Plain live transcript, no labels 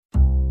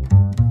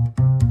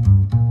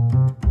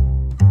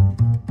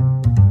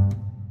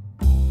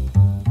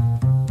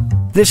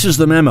This is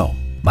The Memo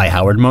by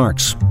Howard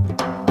Marks.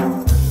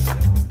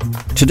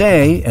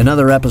 Today,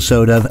 another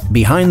episode of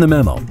Behind the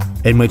Memo,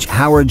 in which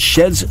Howard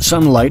sheds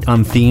some light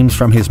on themes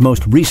from his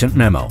most recent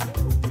memo.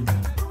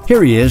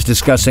 Here he is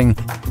discussing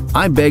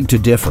I Beg to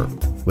Differ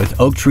with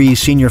Oaktree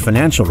senior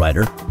financial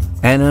writer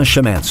Anna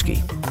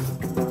Szymanski.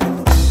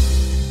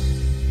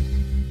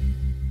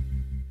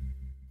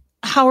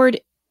 Howard,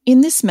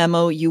 in this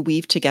memo, you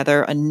weave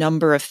together a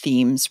number of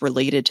themes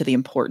related to the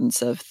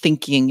importance of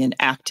thinking and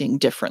acting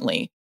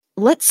differently.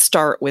 Let's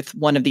start with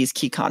one of these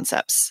key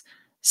concepts,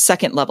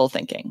 second-level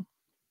thinking.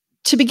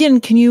 To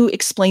begin, can you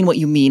explain what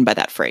you mean by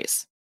that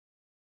phrase?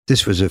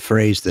 This was a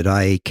phrase that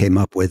I came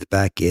up with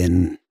back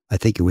in, I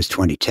think it was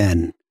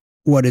 2010.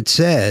 What it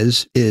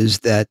says is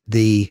that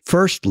the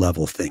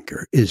first-level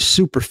thinker is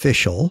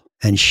superficial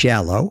and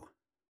shallow,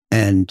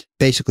 and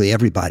basically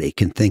everybody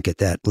can think at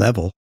that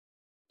level.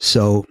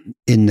 So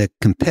in the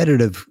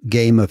competitive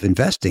game of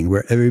investing,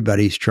 where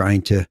everybody's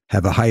trying to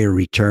have a higher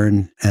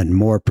return and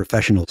more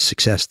professional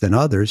success than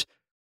others,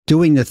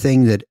 doing the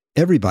thing that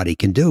everybody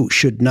can do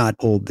should not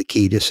hold the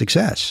key to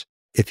success.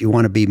 If you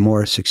want to be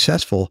more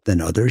successful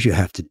than others, you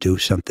have to do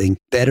something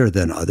better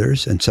than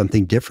others and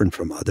something different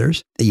from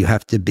others. You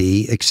have to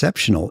be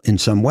exceptional in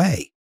some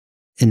way.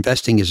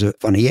 Investing is a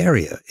funny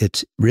area.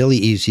 It's really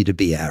easy to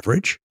be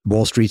average.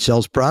 Wall Street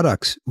sells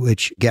products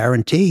which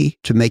guarantee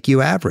to make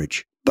you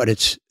average. But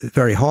it's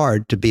very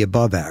hard to be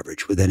above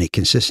average with any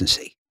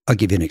consistency. I'll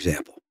give you an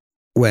example.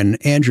 When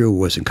Andrew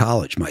was in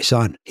college, my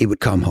son, he would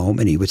come home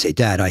and he would say,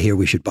 Dad, I hear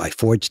we should buy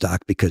Ford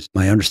stock because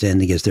my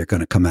understanding is they're going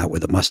to come out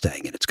with a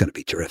Mustang and it's going to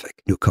be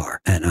terrific, new car.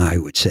 And I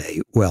would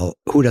say, well,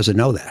 who doesn't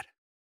know that?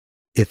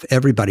 If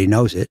everybody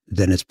knows it,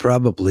 then it's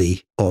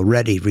probably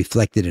already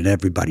reflected in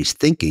everybody's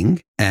thinking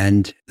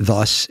and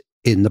thus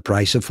in the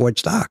price of Ford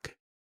stock.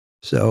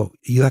 So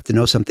you have to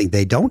know something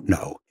they don't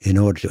know in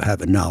order to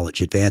have a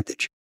knowledge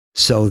advantage.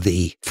 So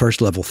the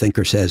first level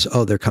thinker says,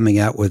 oh, they're coming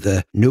out with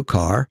a new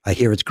car. I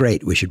hear it's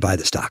great. We should buy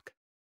the stock.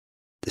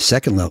 The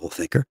second level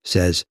thinker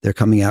says, they're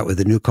coming out with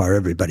a new car.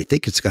 Everybody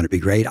thinks it's going to be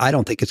great. I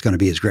don't think it's going to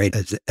be as great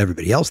as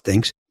everybody else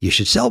thinks. You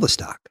should sell the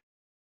stock.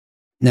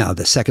 Now,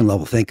 the second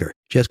level thinker,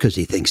 just because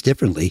he thinks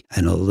differently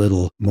and a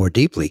little more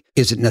deeply,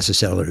 isn't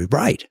necessarily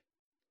right.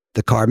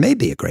 The car may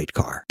be a great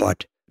car,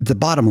 but the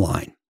bottom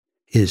line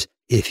is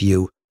if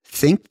you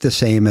think the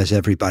same as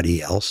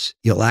everybody else,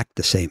 you'll act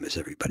the same as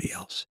everybody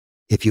else.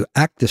 If you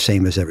act the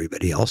same as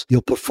everybody else,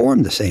 you'll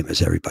perform the same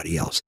as everybody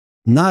else.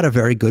 Not a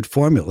very good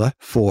formula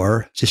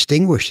for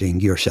distinguishing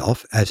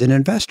yourself as an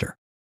investor.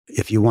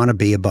 If you want to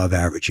be above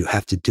average, you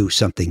have to do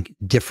something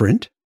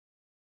different.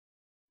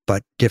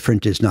 But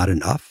different is not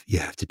enough. You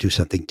have to do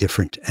something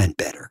different and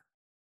better.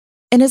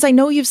 And as I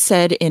know you've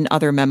said in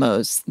other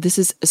memos, this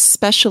is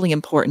especially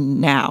important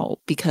now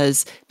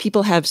because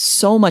people have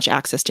so much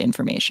access to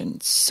information,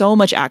 so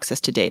much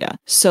access to data.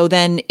 So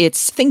then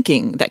it's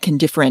thinking that can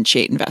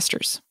differentiate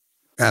investors.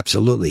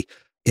 Absolutely.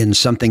 In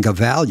Something of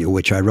Value,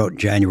 which I wrote in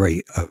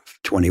January of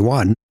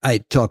 21, I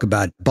talk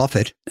about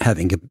Buffett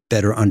having a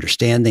better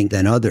understanding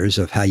than others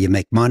of how you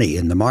make money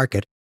in the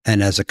market.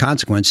 And as a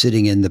consequence,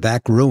 sitting in the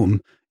back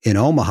room in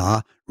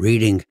Omaha,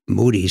 reading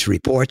Moody's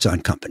reports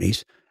on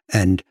companies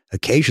and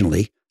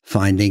occasionally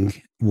finding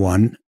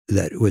one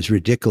that was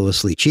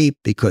ridiculously cheap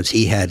because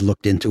he had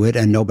looked into it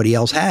and nobody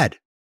else had.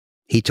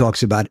 He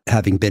talks about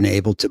having been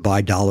able to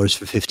buy dollars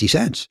for 50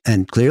 cents.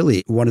 And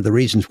clearly, one of the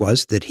reasons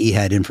was that he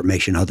had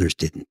information others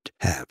didn't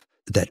have,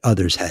 that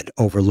others had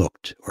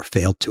overlooked or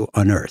failed to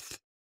unearth.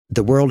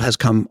 The world has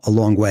come a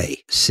long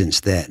way since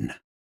then.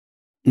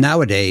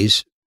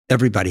 Nowadays,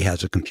 everybody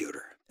has a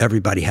computer.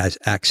 Everybody has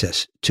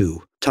access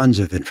to tons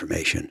of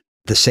information.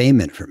 The same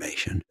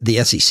information.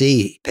 The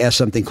SEC passed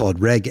something called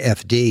Reg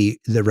FD,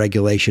 the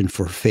regulation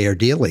for fair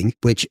dealing,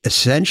 which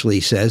essentially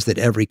says that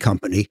every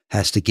company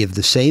has to give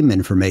the same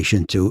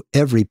information to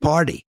every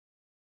party.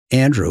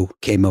 Andrew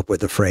came up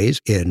with a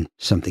phrase in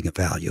Something of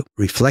Value,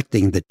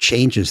 reflecting the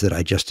changes that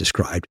I just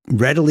described.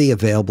 Readily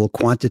available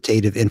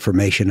quantitative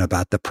information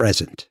about the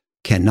present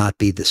cannot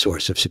be the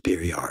source of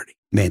superiority,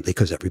 mainly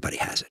because everybody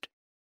has it.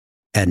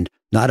 And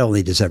not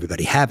only does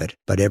everybody have it,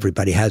 but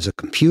everybody has a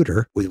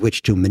computer with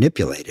which to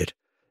manipulate it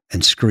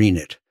and screen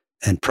it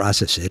and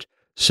process it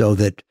so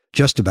that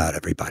just about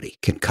everybody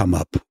can come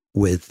up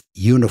with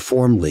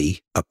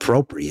uniformly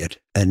appropriate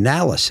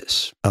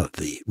analysis of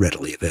the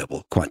readily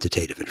available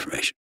quantitative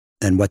information.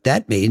 And what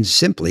that means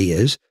simply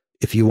is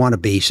if you want to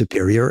be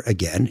superior,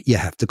 again, you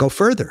have to go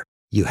further.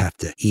 You have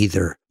to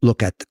either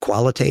look at the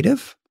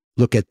qualitative,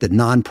 look at the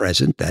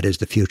non-present, that is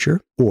the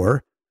future,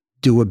 or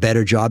do a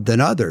better job than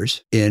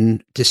others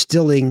in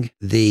distilling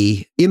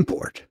the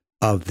import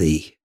of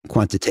the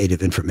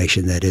quantitative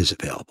information that is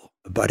available.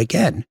 But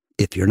again,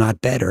 if you're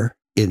not better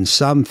in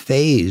some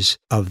phase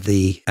of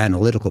the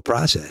analytical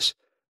process,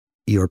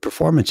 your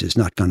performance is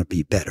not going to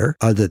be better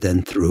other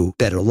than through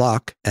better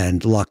luck,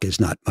 and luck is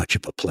not much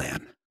of a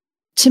plan.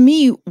 To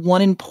me,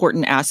 one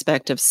important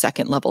aspect of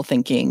second-level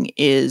thinking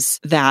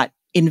is that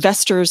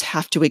investors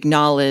have to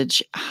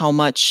acknowledge how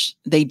much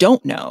they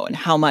don't know and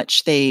how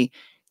much they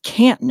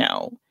can't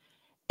know.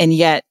 And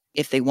yet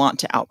If they want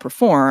to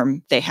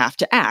outperform, they have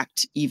to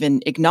act,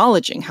 even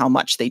acknowledging how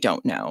much they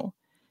don't know.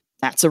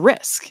 That's a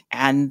risk.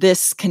 And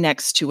this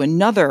connects to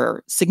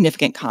another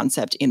significant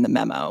concept in the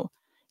memo,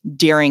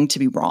 daring to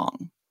be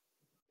wrong.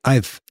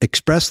 I've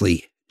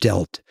expressly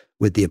dealt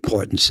with the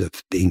importance of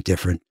being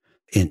different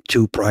in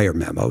two prior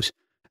memos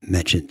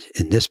mentioned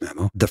in this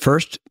memo. The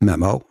first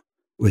memo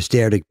was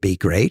Dare to Be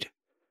Great,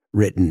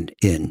 written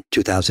in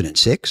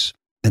 2006.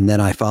 And then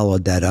I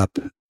followed that up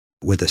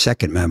with a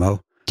second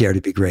memo, Dare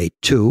to Be Great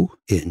 2,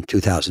 in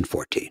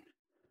 2014.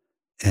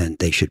 And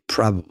they should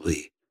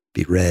probably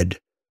be read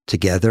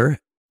together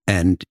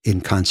and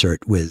in concert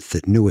with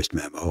the newest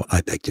memo,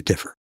 I Beg to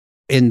Differ.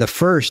 In the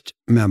first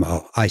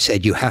memo, I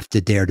said you have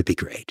to dare to be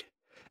great,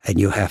 and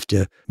you have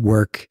to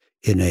work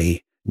in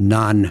a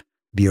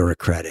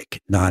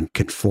non-bureaucratic,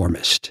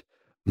 non-conformist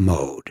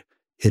mode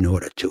in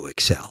order to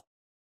excel.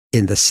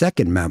 In the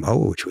second memo,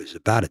 which was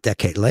about a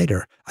decade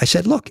later, I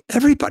said, look,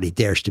 everybody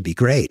dares to be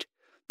great.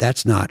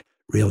 That's not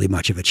really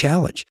much of a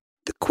challenge.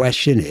 The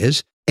question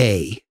is,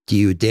 A, do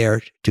you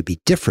dare to be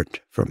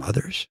different from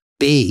others?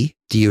 B,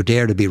 do you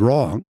dare to be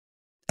wrong?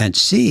 And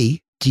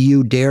C, do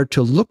you dare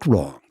to look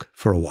wrong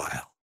for a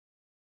while?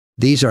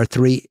 These are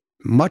three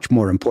much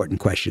more important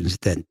questions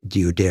than do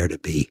you dare to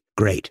be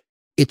great?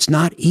 It's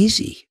not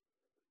easy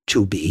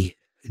to be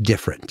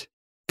different.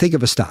 Think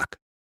of a stock.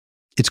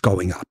 It's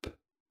going up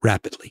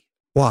rapidly.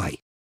 Why?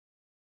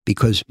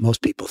 Because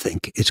most people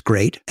think it's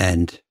great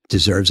and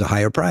deserves a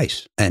higher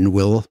price and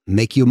will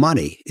make you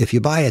money if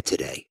you buy it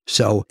today.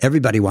 So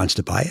everybody wants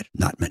to buy it.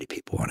 Not many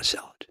people want to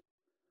sell it.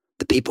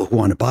 The people who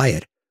want to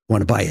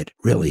buy it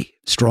really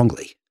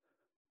strongly.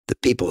 The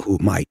people who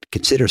might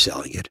consider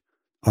selling it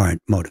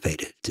aren't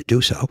motivated to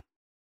do so.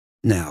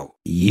 Now,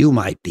 you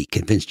might be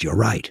convinced you're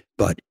right,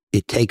 but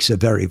it takes a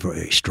very,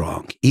 very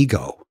strong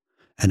ego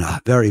and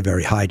a very,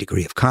 very high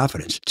degree of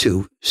confidence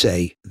to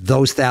say,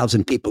 those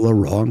 1,000 people are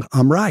wrong,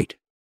 I'm right.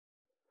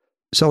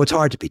 So it's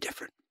hard to be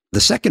different.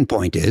 The second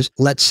point is,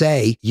 let's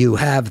say you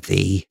have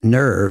the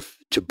nerve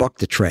to buck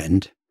the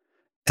trend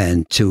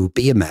and to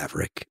be a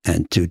maverick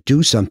and to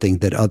do something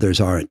that others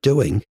aren't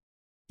doing.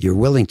 You're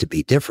willing to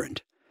be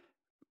different,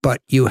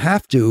 but you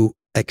have to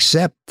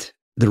accept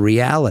the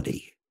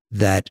reality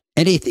that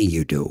anything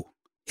you do,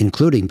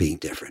 including being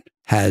different,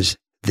 has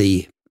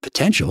the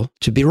potential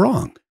to be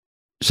wrong.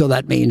 So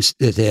that means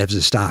that there's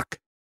a stock.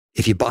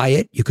 If you buy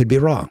it, you could be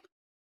wrong.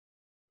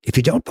 If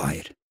you don't buy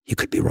it, you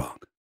could be wrong.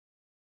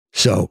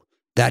 So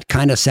that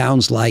kind of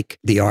sounds like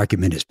the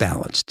argument is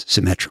balanced,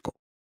 symmetrical.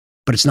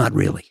 But it's not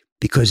really.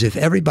 Because if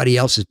everybody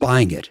else is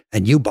buying it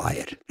and you buy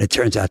it, and it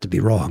turns out to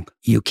be wrong,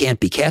 you can't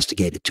be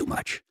castigated too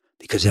much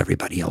because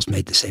everybody else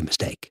made the same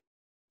mistake.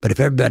 But if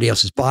everybody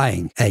else is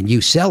buying and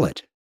you sell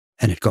it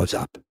and it goes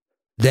up,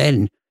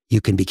 then you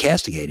can be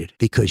castigated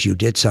because you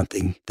did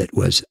something that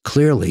was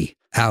clearly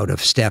out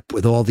of step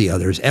with all the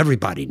others.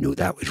 Everybody knew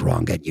that was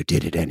wrong and you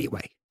did it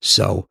anyway.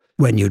 So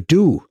when you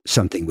do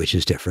something which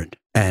is different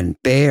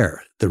and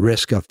bear the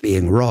risk of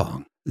being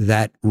wrong,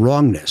 that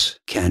wrongness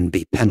can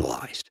be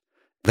penalized.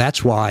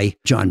 That's why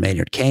John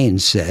Maynard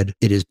Keynes said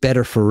it is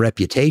better for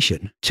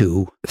reputation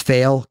to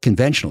fail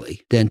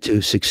conventionally than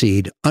to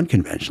succeed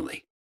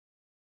unconventionally.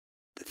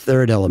 The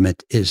third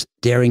element is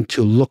daring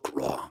to look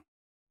wrong.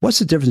 What's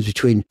the difference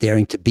between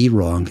daring to be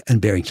wrong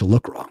and daring to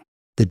look wrong?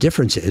 The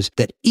difference is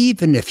that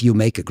even if you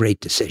make a great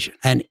decision,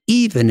 and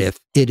even if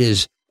it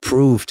is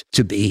proved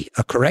to be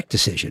a correct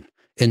decision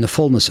in the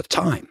fullness of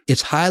time,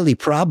 it's highly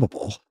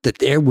probable that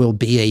there will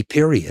be a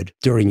period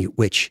during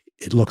which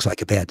it looks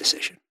like a bad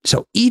decision.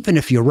 So even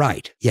if you're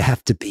right, you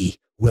have to be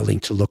willing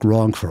to look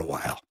wrong for a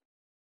while.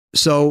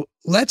 So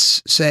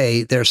let's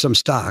say there's some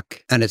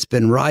stock and it's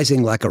been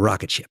rising like a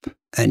rocket ship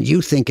and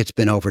you think it's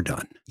been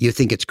overdone. You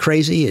think it's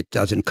crazy. It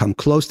doesn't come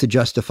close to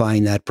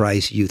justifying that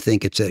price. You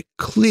think it's a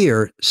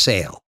clear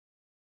sale.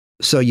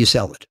 So you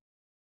sell it.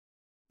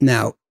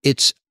 Now,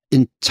 it's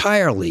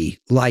entirely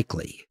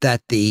likely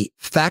that the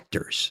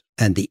factors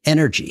and the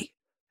energy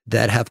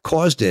that have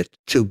caused it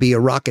to be a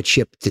rocket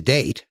ship to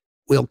date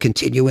will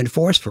continue in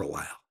force for a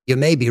while. You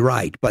may be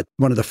right, but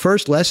one of the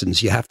first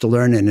lessons you have to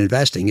learn in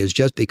investing is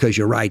just because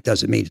you're right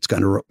doesn't mean it's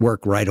going to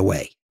work right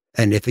away.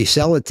 And if you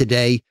sell it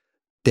today,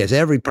 there's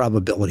every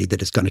probability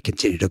that it's going to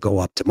continue to go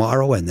up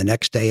tomorrow and the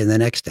next day and the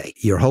next day.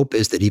 Your hope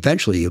is that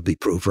eventually you'll be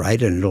proved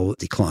right and it'll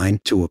decline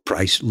to a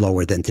price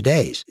lower than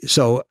today's.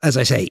 So as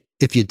I say,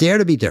 if you dare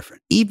to be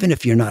different, even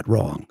if you're not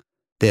wrong,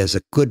 there's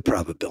a good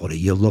probability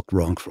you'll look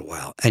wrong for a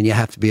while. And you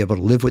have to be able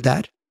to live with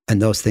that.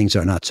 And those things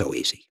are not so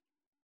easy.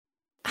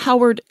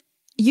 Howard,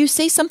 you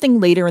say something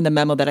later in the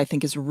memo that I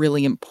think is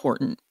really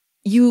important.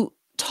 You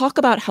talk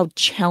about how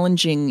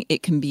challenging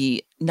it can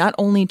be not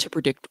only to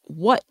predict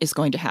what is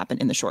going to happen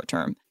in the short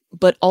term,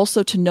 but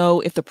also to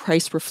know if the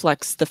price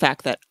reflects the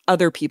fact that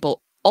other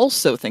people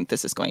also think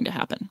this is going to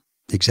happen.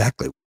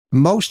 Exactly.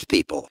 Most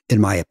people,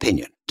 in my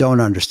opinion,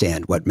 don't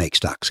understand what makes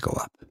stocks go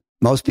up.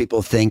 Most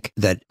people think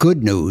that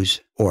good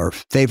news or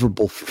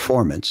favorable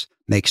performance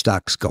makes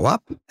stocks go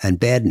up, and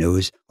bad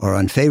news or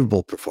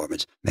unfavorable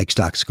performance makes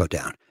stocks go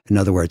down. In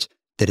other words,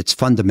 that it's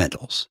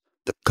fundamentals,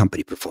 the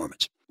company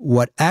performance.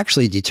 What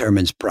actually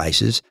determines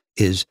prices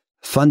is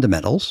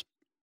fundamentals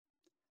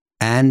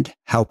and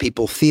how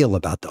people feel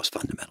about those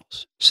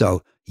fundamentals.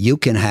 So you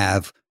can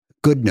have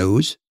good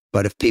news,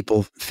 but if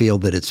people feel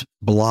that it's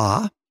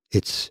blah,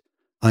 it's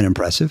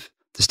unimpressive,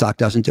 the stock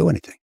doesn't do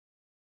anything.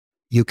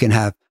 You can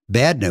have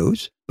bad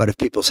news, but if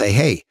people say,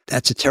 hey,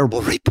 that's a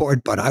terrible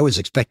report, but I was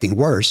expecting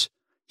worse,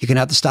 you can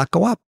have the stock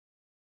go up.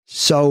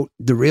 So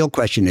the real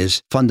question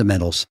is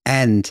fundamentals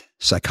and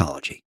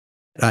psychology.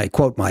 I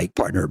quote my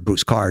partner,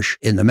 Bruce Karsh,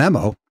 in the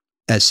memo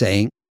as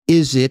saying,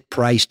 is it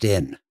priced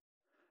in?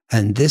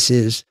 And this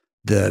is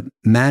the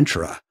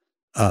mantra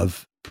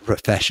of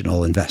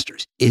professional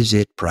investors. Is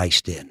it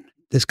priced in?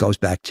 This goes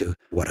back to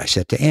what I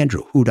said to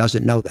Andrew. Who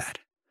doesn't know that?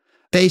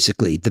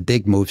 Basically, the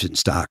big moves in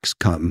stocks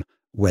come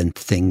when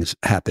things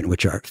happen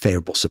which are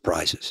favorable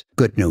surprises,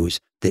 good news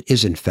that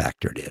isn't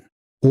factored in,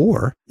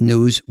 or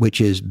news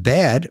which is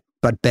bad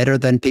but better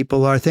than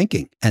people are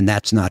thinking, and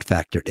that's not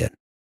factored in.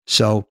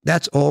 So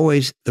that's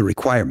always the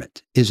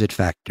requirement. Is it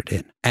factored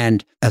in?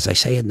 And as I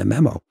say in the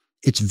memo,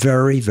 it's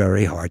very,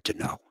 very hard to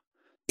know.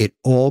 It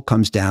all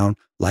comes down,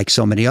 like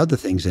so many other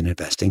things in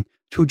investing,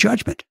 to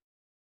judgment.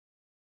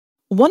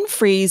 One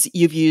phrase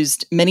you've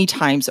used many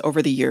times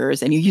over the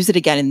years, and you use it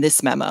again in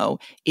this memo,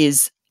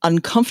 is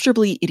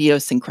uncomfortably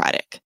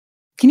idiosyncratic.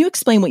 Can you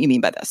explain what you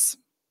mean by this?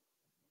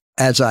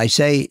 As I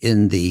say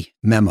in the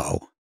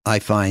memo, I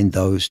find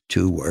those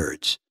two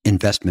words,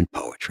 investment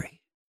poetry.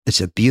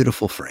 It's a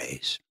beautiful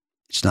phrase.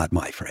 It's not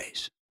my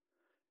phrase.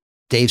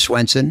 Dave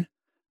Swenson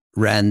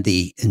ran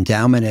the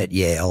endowment at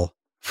Yale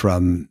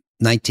from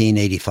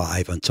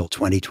 1985 until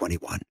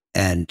 2021.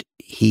 And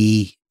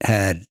he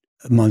had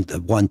among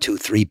the 1, 2,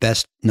 3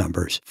 best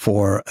numbers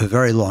for a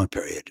very long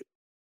period.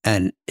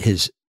 And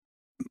his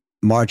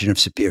margin of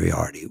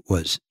superiority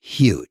was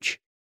huge.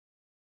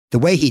 The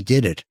way he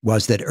did it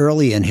was that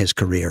early in his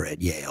career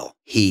at Yale,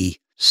 he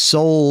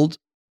sold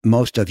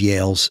most of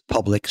Yale's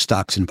public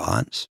stocks and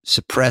bonds,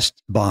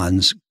 suppressed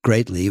bonds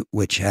greatly,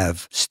 which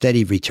have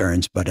steady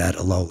returns but at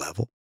a low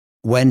level,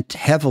 went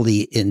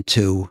heavily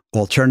into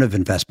alternative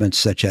investments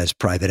such as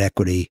private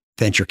equity,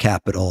 venture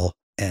capital,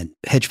 and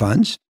hedge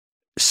funds,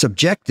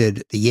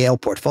 subjected the Yale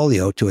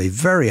portfolio to a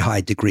very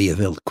high degree of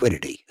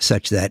illiquidity,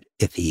 such that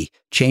if he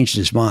changed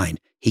his mind,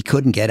 he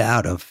couldn't get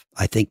out of,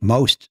 I think,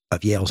 most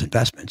of Yale's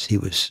investments. He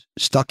was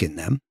stuck in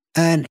them.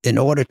 And in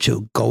order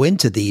to go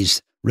into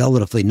these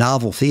relatively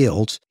novel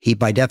fields, he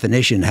by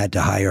definition had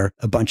to hire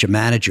a bunch of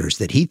managers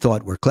that he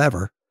thought were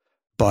clever,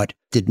 but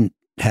didn't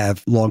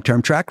have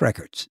long-term track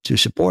records to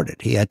support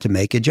it. He had to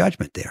make a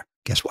judgment there.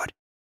 Guess what?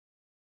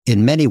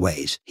 In many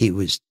ways, he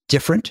was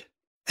different,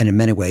 and in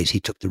many ways, he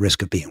took the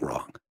risk of being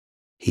wrong.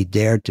 He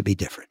dared to be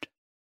different.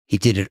 He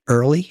did it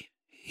early,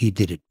 he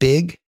did it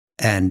big,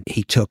 and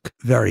he took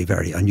very,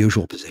 very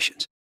unusual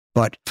positions.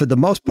 But for the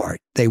most part,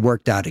 they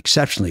worked out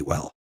exceptionally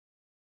well.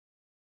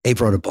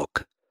 Dave wrote a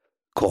book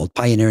called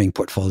Pioneering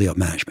Portfolio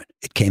Management.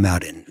 It came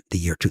out in the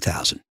year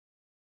 2000.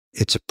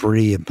 It's a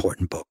pretty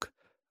important book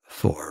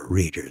for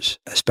readers,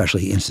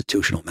 especially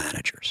institutional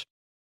managers.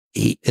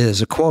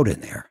 There's a quote in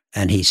there,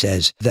 and he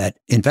says that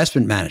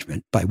investment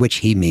management, by which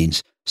he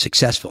means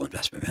successful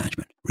investment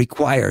management,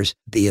 requires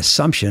the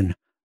assumption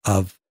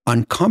of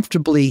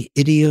uncomfortably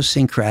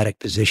idiosyncratic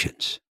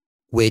positions,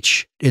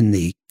 which in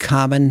the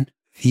common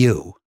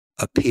view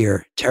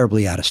appear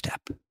terribly out of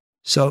step.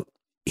 So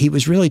he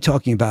was really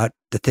talking about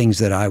the things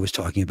that I was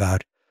talking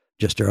about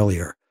just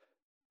earlier.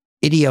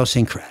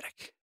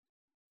 Idiosyncratic.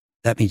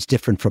 That means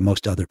different from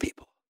most other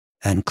people.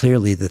 And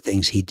clearly the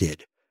things he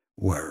did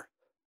were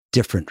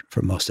different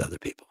from most other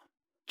people.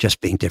 Just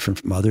being different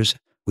from others,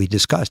 we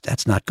discussed,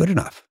 that's not good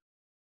enough.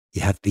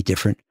 You have to be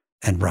different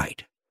and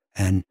right.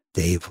 And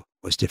Dave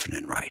was different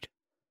and right.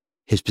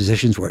 His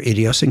positions were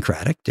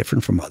idiosyncratic,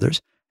 different from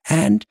others,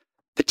 and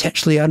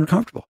potentially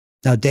uncomfortable.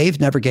 Now, Dave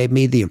never gave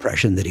me the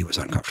impression that he was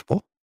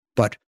uncomfortable,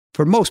 but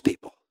for most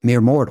people,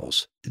 mere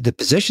mortals, the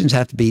positions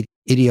have to be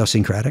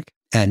idiosyncratic,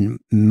 and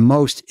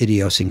most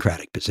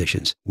idiosyncratic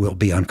positions will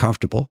be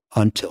uncomfortable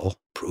until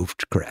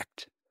proved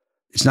correct.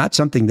 It's not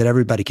something that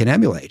everybody can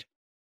emulate,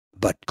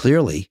 but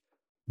clearly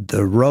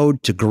the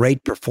road to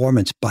great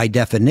performance by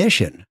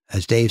definition,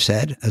 as Dave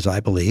said, as I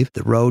believe,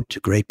 the road to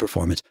great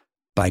performance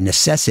by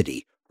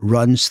necessity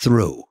runs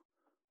through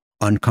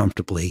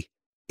uncomfortably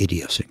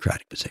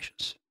idiosyncratic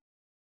positions.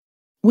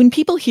 When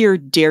people hear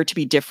dare to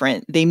be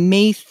different, they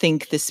may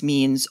think this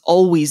means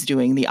always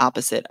doing the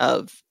opposite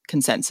of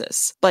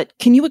consensus. But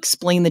can you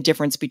explain the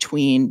difference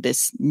between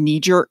this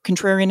knee-jerk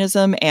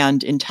contrarianism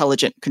and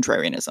intelligent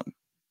contrarianism?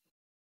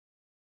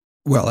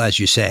 Well, as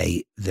you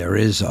say, there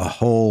is a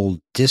whole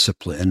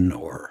discipline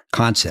or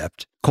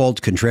concept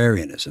called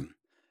contrarianism,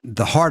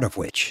 the heart of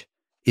which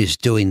is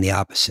doing the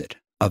opposite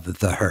of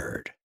the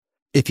herd.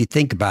 If you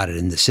think about it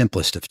in the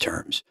simplest of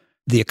terms,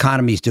 the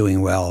economy is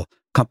doing well,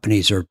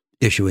 companies are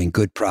issuing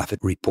good profit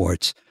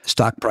reports,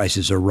 stock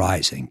prices are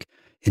rising,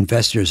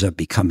 investors are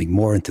becoming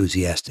more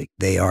enthusiastic,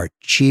 they are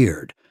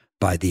cheered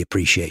by the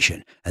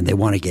appreciation and they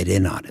want to get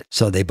in on it.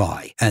 So they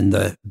buy. And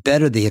the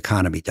better the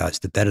economy does,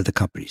 the better the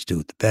companies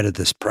do, the better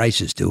the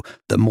prices do,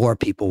 the more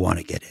people want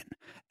to get in.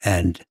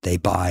 And they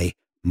buy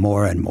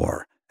more and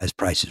more as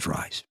prices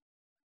rise.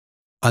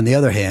 On the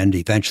other hand,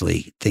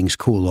 eventually things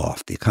cool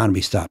off. The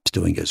economy stops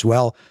doing as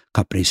well.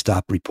 Companies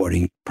stop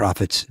reporting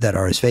profits that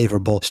are as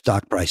favorable.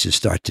 Stock prices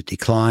start to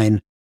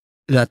decline.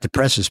 That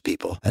depresses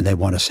people and they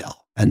want to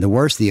sell. And the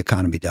worse the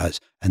economy does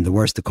and the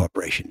worse the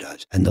corporation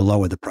does and the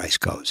lower the price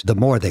goes, the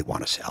more they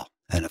want to sell.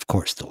 And of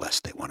course, the less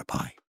they want to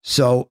buy.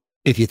 So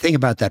if you think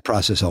about that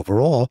process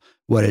overall,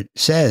 what it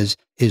says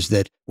is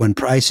that when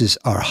prices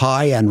are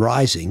high and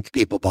rising,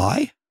 people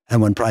buy.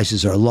 And when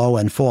prices are low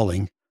and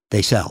falling,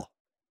 they sell.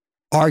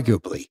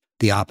 Arguably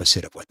the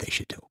opposite of what they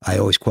should do. I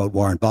always quote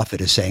Warren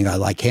Buffett as saying, I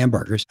like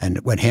hamburgers. And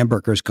when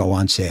hamburgers go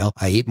on sale,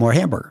 I eat more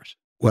hamburgers.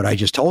 What I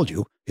just told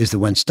you is that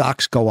when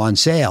stocks go on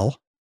sale,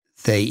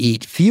 they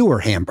eat fewer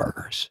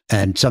hamburgers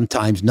and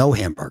sometimes no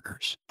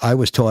hamburgers. I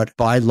was taught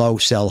buy low,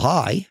 sell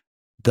high.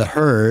 The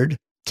herd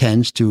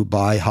tends to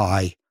buy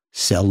high,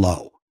 sell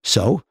low.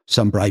 So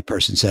some bright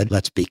person said,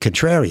 let's be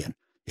contrarian.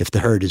 If the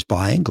herd is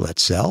buying,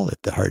 let's sell. If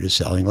the herd is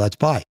selling, let's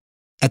buy.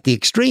 At the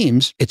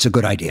extremes, it's a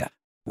good idea.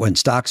 When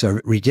stocks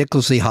are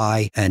ridiculously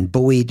high and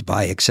buoyed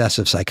by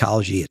excessive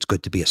psychology, it's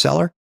good to be a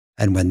seller.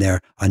 And when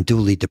they're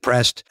unduly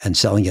depressed and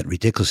selling at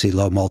ridiculously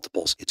low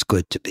multiples, it's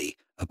good to be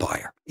a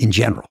buyer in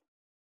general.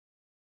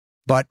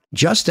 But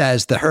just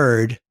as the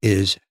herd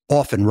is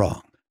often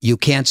wrong, you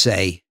can't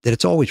say that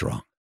it's always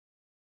wrong.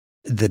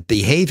 The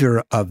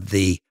behavior of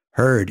the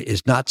herd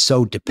is not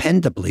so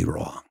dependably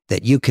wrong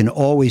that you can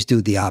always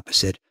do the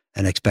opposite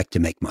and expect to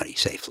make money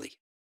safely.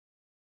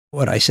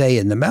 What I say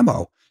in the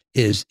memo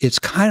is it's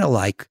kind of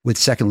like with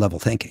second level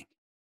thinking.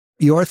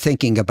 Your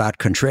thinking about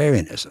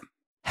contrarianism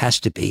has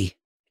to be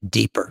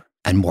deeper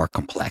and more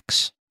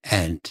complex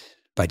and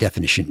by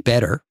definition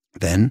better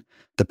than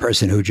the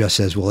person who just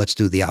says, well, let's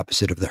do the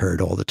opposite of the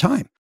herd all the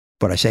time.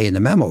 What I say in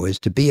the memo is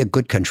to be a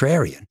good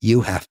contrarian,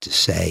 you have to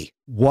say,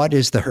 what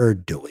is the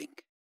herd doing?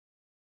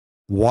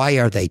 Why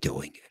are they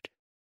doing it?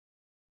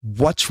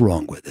 What's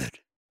wrong with it?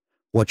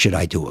 What should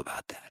I do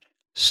about that?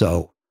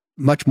 So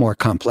much more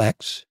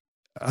complex.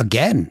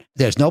 Again,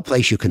 there's no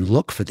place you can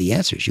look for the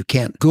answers. You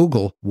can't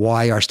Google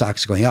why our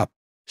stocks are going up.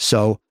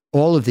 So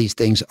all of these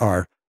things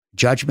are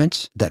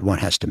judgments that one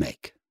has to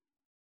make.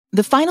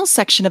 The final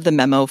section of the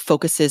memo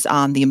focuses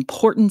on the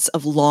importance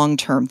of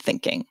long-term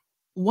thinking.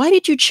 Why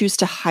did you choose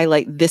to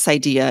highlight this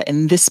idea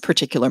in this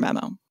particular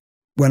memo?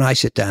 When I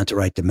sit down to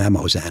write the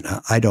memos,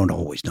 Anna, I don't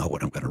always know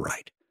what I'm going to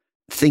write.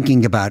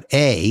 Thinking about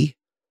A,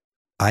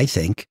 I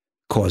think,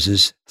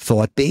 causes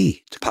thought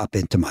B to pop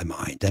into my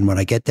mind. And when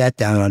I get that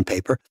down on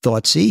paper,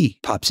 thought C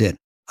pops in.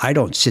 I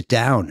don't sit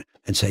down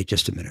and say,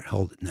 just a minute,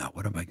 hold it now.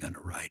 What am I going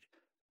to write?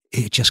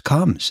 It just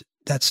comes.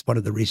 That's one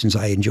of the reasons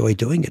I enjoy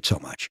doing it so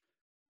much.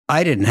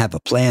 I didn't have a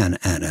plan,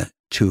 Anna,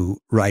 to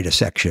write a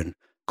section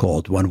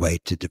called One Way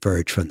to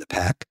Diverge from the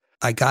Pack.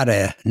 I got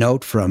a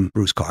note from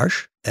Bruce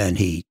Karsh, and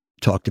he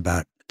talked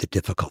about the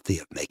difficulty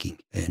of making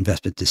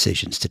investment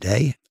decisions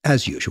today,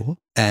 as usual,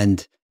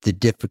 and the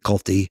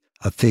difficulty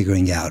of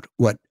figuring out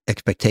what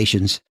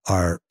expectations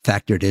are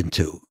factored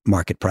into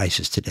market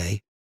prices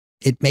today.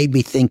 It made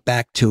me think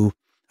back to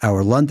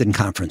our London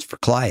conference for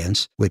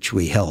clients, which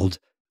we held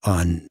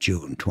on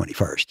June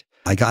 21st.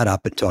 I got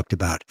up and talked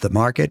about the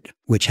market,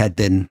 which had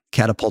been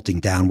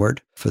catapulting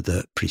downward for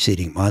the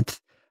preceding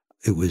month.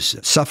 It was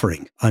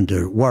suffering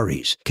under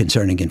worries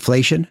concerning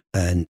inflation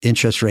and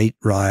interest rate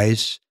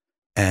rise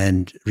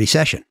and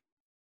recession.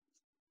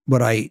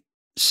 What I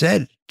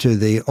said to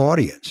the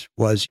audience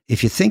was,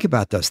 if you think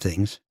about those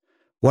things,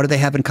 what do they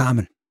have in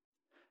common?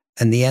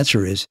 And the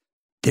answer is,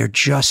 they're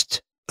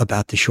just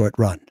about the short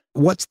run.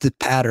 What's the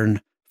pattern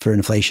for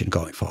inflation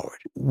going forward?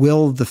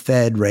 Will the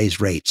Fed raise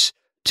rates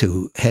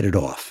to head it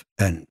off?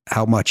 And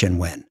how much and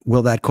when?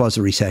 Will that cause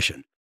a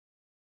recession?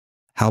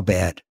 How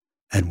bad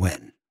and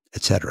when,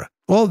 etc.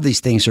 All of these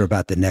things are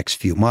about the next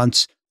few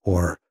months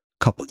or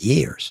couple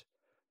years.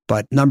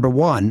 But number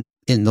one,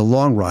 in the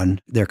long run,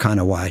 they're kind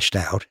of washed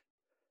out.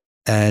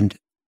 And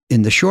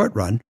in the short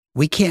run,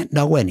 we can't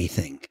know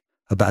anything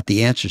about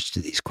the answers to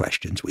these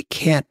questions. We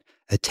can't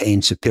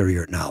attain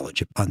superior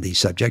knowledge on these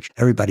subjects.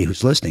 Everybody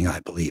who's listening, I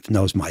believe,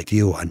 knows my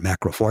view on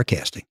macro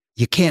forecasting.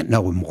 You can't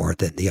know more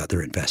than the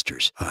other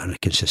investors on a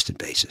consistent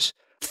basis.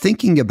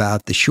 Thinking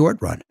about the short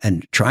run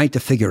and trying to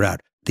figure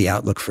out the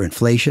outlook for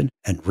inflation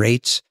and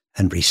rates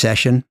and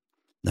recession,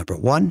 number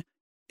one,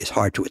 is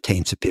hard to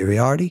attain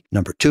superiority.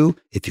 Number two,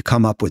 if you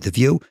come up with a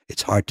view,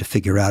 it's hard to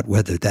figure out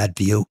whether that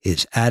view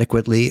is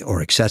adequately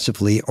or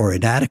excessively or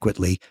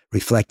inadequately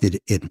reflected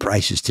in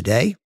prices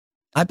today.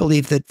 I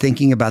believe that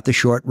thinking about the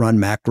short run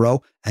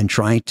macro and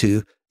trying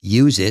to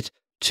use it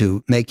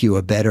to make you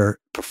a better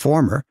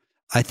performer,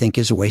 I think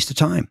is a waste of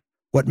time.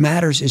 What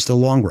matters is the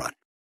long run.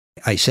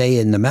 I say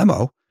in the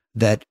memo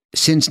that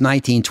since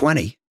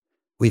 1920,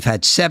 we've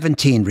had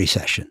 17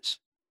 recessions,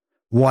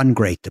 one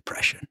Great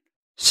Depression,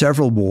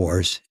 several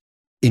wars,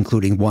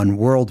 including one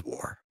world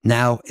war,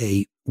 now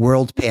a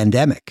world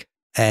pandemic,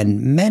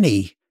 and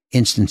many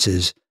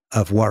instances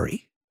of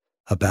worry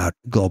about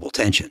global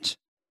tensions.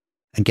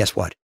 And guess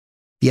what?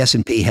 The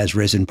S&P has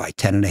risen by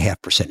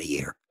 10.5% a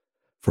year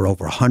for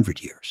over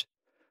 100 years.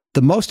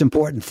 The most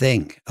important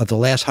thing of the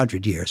last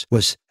 100 years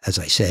was, as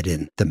I said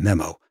in the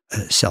memo,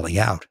 selling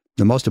out.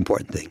 The most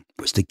important thing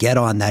was to get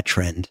on that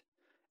trend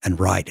and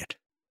ride it.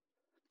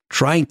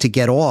 Trying to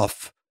get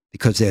off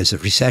because there's a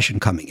recession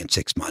coming in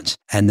 6 months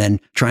and then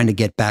trying to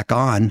get back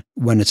on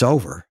when it's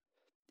over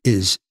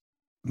is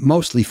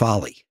mostly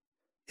folly,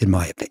 in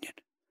my opinion.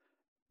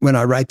 When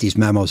I write these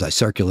memos, I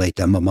circulate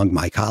them among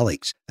my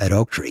colleagues at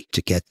Oaktree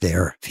to get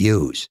their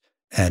views.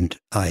 And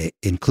I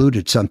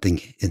included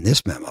something in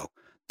this memo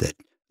that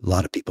a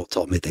lot of people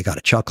told me they got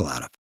a chuckle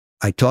out of.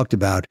 I talked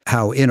about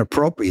how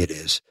inappropriate it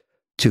is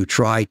to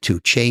try to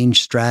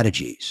change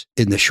strategies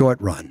in the short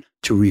run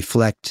to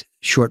reflect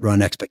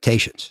short-run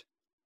expectations.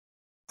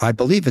 I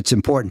believe it's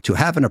important to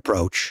have an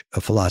approach,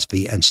 a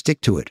philosophy, and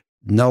stick to it.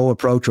 No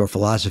approach or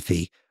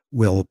philosophy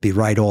will be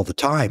right all the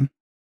time.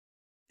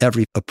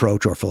 Every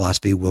approach or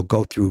philosophy will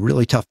go through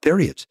really tough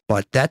periods,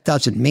 but that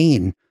doesn't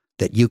mean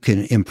that you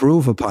can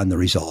improve upon the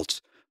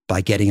results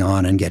by getting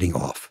on and getting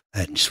off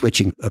and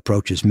switching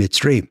approaches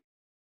midstream.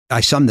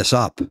 I sum this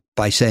up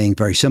by saying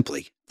very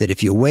simply that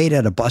if you wait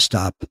at a bus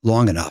stop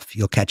long enough,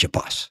 you'll catch a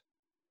bus.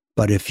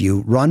 But if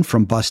you run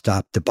from bus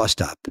stop to bus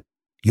stop,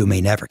 you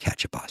may never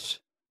catch a bus.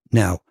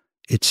 Now,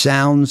 it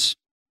sounds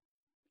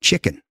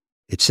chicken.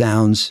 It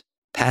sounds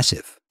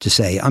passive to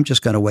say, I'm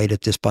just going to wait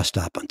at this bus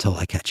stop until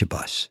I catch a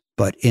bus.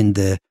 But in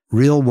the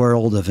real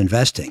world of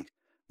investing,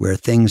 where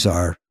things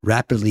are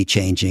rapidly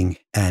changing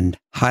and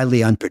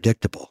highly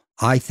unpredictable,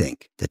 I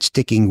think that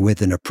sticking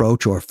with an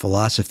approach or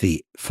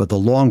philosophy for the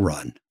long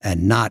run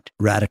and not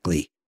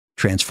radically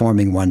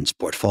transforming one's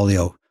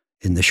portfolio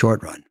in the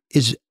short run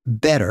is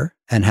better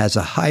and has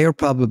a higher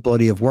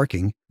probability of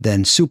working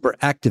than super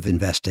active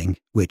investing,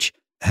 which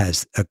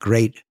has a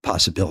great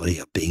possibility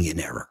of being in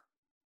error.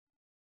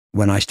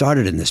 When I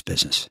started in this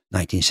business,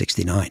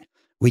 1969,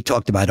 we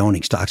talked about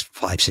owning stocks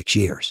for 5-6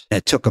 years.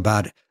 It took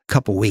about a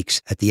couple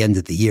weeks at the end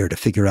of the year to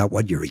figure out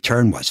what your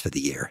return was for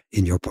the year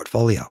in your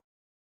portfolio.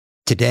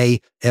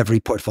 Today, every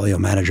portfolio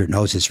manager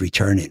knows his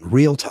return in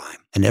real time,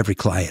 and every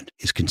client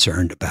is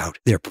concerned about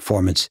their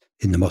performance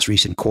in the most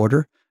recent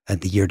quarter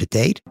and the year to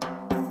date.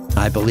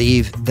 I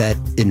believe that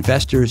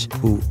investors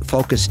who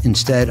focus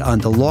instead on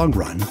the long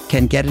run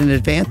can get an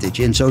advantage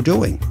in so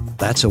doing.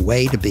 That's a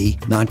way to be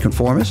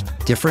nonconformist,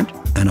 different,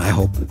 and I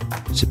hope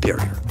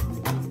superior.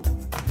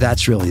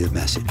 That's really the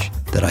message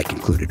that I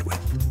concluded with.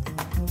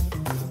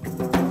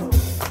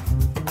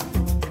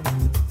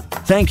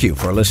 Thank you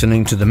for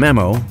listening to The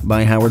Memo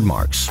by Howard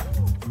Marks.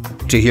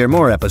 To hear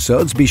more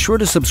episodes, be sure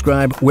to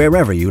subscribe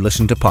wherever you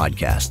listen to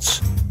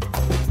podcasts.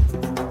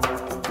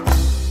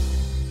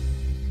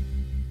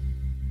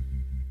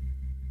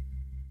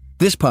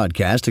 This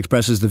podcast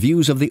expresses the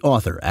views of the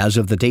author as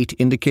of the date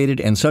indicated,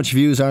 and such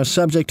views are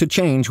subject to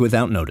change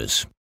without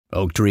notice.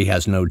 Oaktree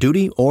has no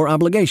duty or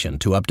obligation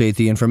to update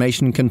the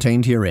information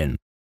contained herein.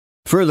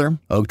 Further,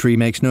 Oaktree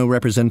makes no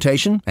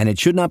representation, and it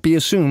should not be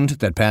assumed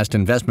that past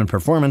investment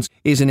performance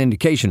is an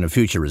indication of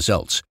future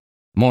results.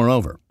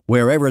 Moreover,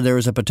 wherever there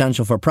is a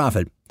potential for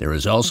profit, there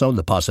is also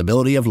the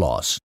possibility of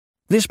loss.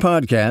 This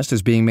podcast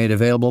is being made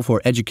available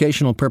for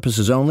educational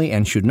purposes only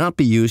and should not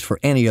be used for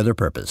any other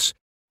purpose.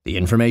 The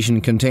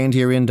information contained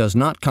herein does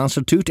not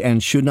constitute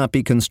and should not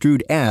be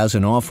construed as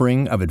an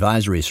offering of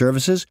advisory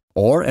services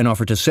or an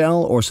offer to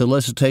sell or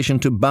solicitation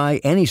to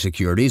buy any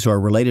securities or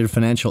related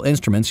financial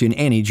instruments in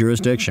any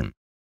jurisdiction.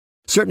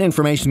 Certain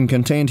information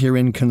contained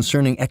herein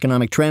concerning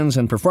economic trends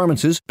and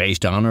performances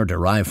based on or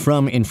derived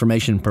from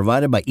information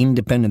provided by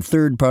independent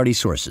third-party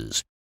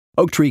sources.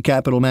 Oaktree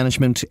Capital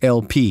Management,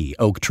 LP,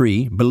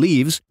 Oaktree,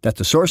 believes that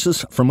the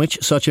sources from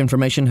which such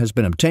information has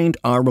been obtained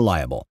are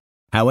reliable.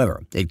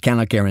 However, it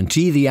cannot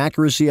guarantee the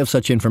accuracy of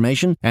such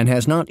information and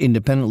has not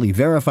independently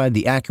verified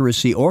the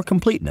accuracy or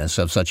completeness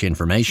of such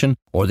information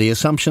or the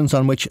assumptions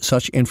on which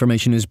such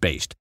information is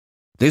based.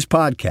 This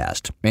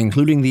podcast,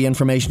 including the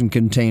information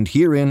contained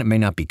herein, may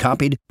not be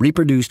copied,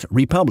 reproduced,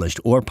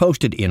 republished, or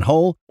posted in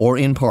whole or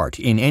in part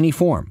in any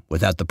form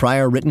without the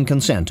prior written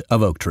consent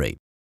of Oaktree.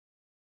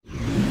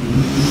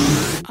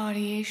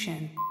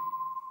 Audiation.